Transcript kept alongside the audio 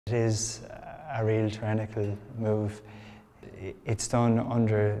It is a real tyrannical move. It's done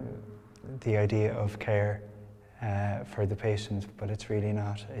under the idea of care for the patient, but it's really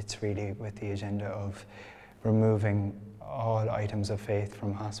not. It's really with the agenda of removing all items of faith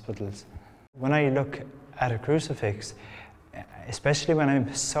from hospitals. When I look at a crucifix, especially when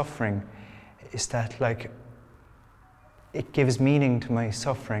I'm suffering, is that like it gives meaning to my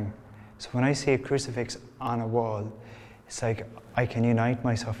suffering. So when I see a crucifix on a wall, it's like I can unite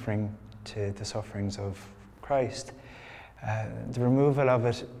my suffering to the sufferings of Christ. The removal of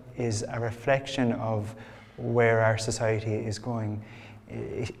it is a reflection of where our society is going.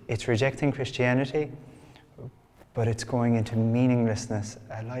 It's rejecting Christianity, but it's going into meaninglessness,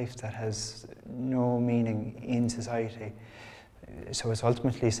 a life that has no meaning in society. So it's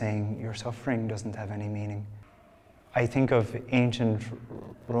ultimately saying your suffering doesn't have any meaning. I think of ancient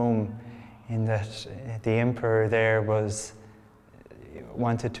Rome in that the emperor there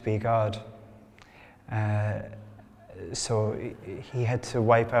wanted to be God. So he had to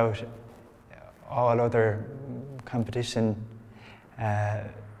wipe out all other competition. And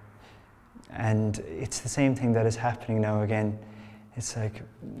it's the same thing that is happening now again. It's like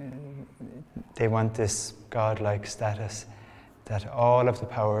they want this godlike status, that all of the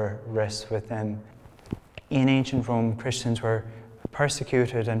power rests with them. In ancient Rome, Christians were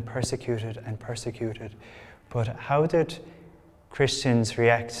persecuted and persecuted and persecuted. But how did Christians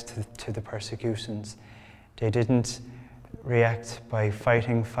react to the persecutions? They didn't react by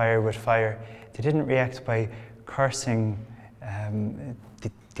fighting fire with fire. They didn't react by cursing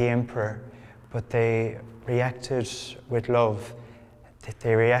the emperor, but they reacted with love.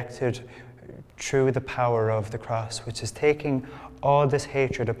 They reacted through the power of the cross, which is taking all this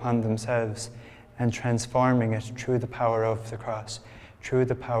hatred upon themselves and transforming it through the power of the cross, through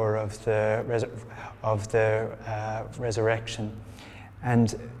the power of the resurrection.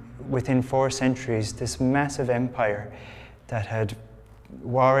 And within 4 centuries, this massive empire that had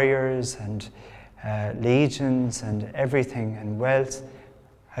warriors and legions and everything and wealth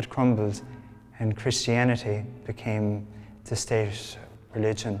had crumbled, and Christianity became the state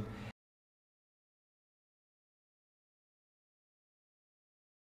religion.